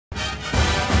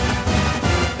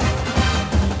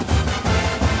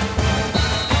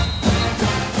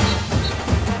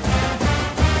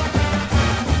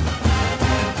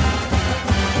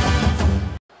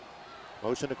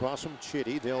motion across from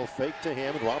Chitty. They'll fake to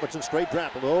him, and Robertson straight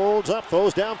drop. Loads up,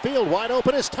 throws downfield. Wide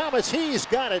open is Thomas. He's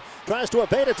got it. Tries to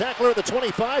evade a tackler at the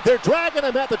 25. They're dragging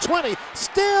him at the 20.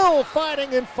 Still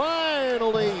fighting, and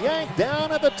finally yanked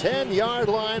down at the 10-yard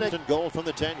line. And goal from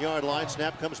the 10-yard line.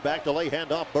 Snap comes back. Delay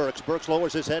handoff. Burks. Burks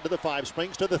lowers his head to the 5.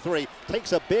 Springs to the 3.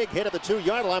 Takes a big hit at the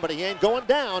 2-yard line, but he ain't going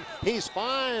down. He's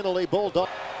finally bulldog.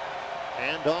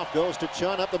 Handoff goes to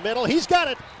Chun up the middle. He's got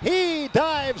it. He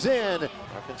dives in.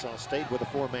 Arkansas State with a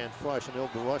 4-man rush, and he'll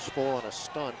rush 4 on a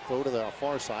stunt. Throw to the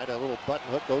far side. A little button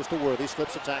hook goes to Worthy.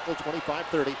 Slips a tackle,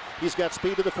 25-30. He's got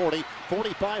speed to the 40,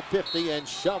 45-50, and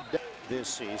shoved this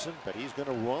season. But he's going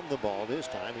to run the ball this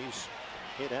time. He's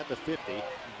hit at the 50.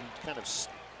 Kind of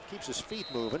keeps his feet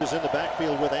moving. He's in the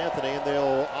backfield with Anthony, and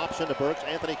they'll option to Burks.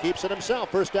 Anthony keeps it himself.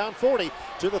 First down 40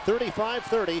 to the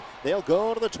 35-30. They'll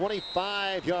go to the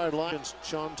 25-yard line.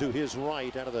 Chun to his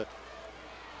right out of the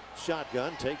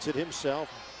shotgun. Takes it himself.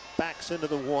 Backs into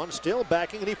the 1. Still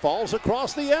backing, and he falls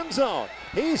across the end zone.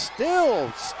 He still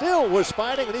was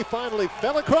fighting, and he finally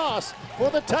fell across for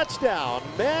the touchdown.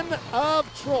 Men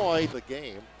of Troy. The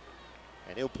game.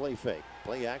 And he'll play fake.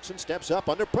 Play action, steps up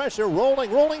under pressure,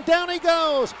 rolling, down he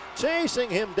goes. Chasing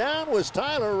him down was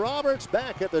Tyler Roberts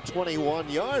back at the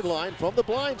 21-yard line from the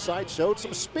blind side. Showed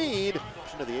some speed.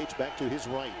 To the H back to his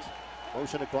right.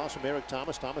 Motion across from Eric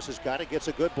Thomas. Thomas has got it, gets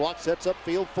a good block, sets up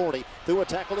field 40. Through a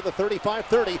tackle to the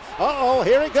 35-30. Uh-oh,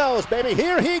 here he goes, baby.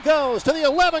 Here he goes to the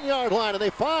 11-yard line, and they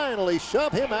finally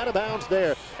shove him out of bounds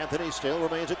there. Anthony still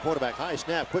remains at quarterback. High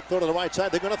snap, quick throw to the right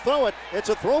side. They're going to throw it. It's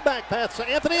a throwback pass.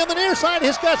 Anthony on the near side.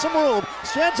 He's got some room.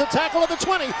 Sheds a tackle at the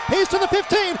 20. He's to the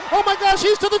 15. Oh, my gosh,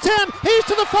 he's to the 10. He's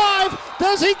to the 5.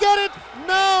 Does he get it?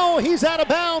 No, he's out of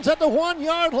bounds at the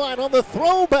 1-yard line on the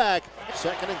throwback.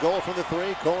 Second and goal from the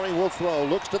 3. Corey will throw.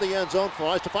 Looks to the end zone.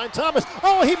 Tries to find Thomas.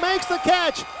 Oh, he makes the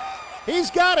catch. He's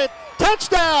got it.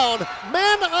 Touchdown.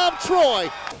 Men of Troy.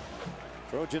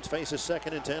 Trojans face a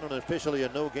 2nd and 10 on officially a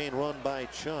no-gain run by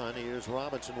Chun. Here's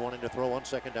Robinson wanting to throw on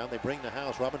 2nd down. They bring the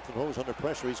house. Robinson throws under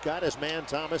pressure. He's got his man.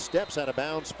 Thomas steps out of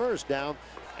bounds. First down.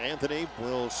 Anthony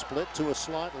will split to a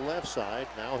slot left side.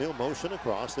 Now he'll motion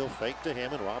across. They'll fake to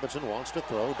him, and Robinson wants to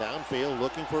throw downfield,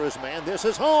 looking for his man. This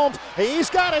is Holmes.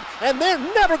 He's got it, and they're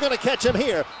never going to catch him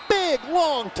here. Big,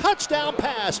 long touchdown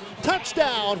pass.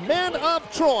 Touchdown, Men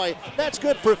of Troy. That's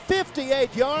good for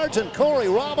 58 yards, and Corey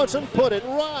Robinson put it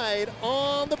right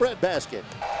on the breadbasket.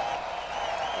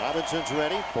 Robinson's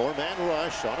ready, 4-man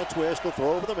rush on a twist, will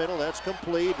throw over the middle, that's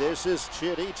complete. This is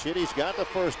Chitty. Chitty's got the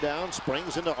first down,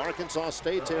 springs into Arkansas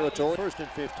State territory. 1st and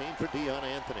 15 for Dion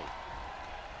Anthony.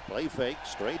 Play fake,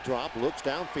 straight drop, looks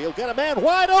downfield, got a man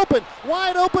wide open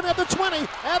at the 20,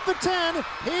 at the 10,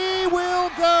 he will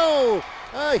go.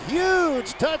 A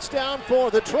huge touchdown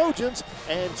for the Trojans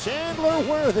and Chandler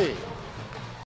Worthy.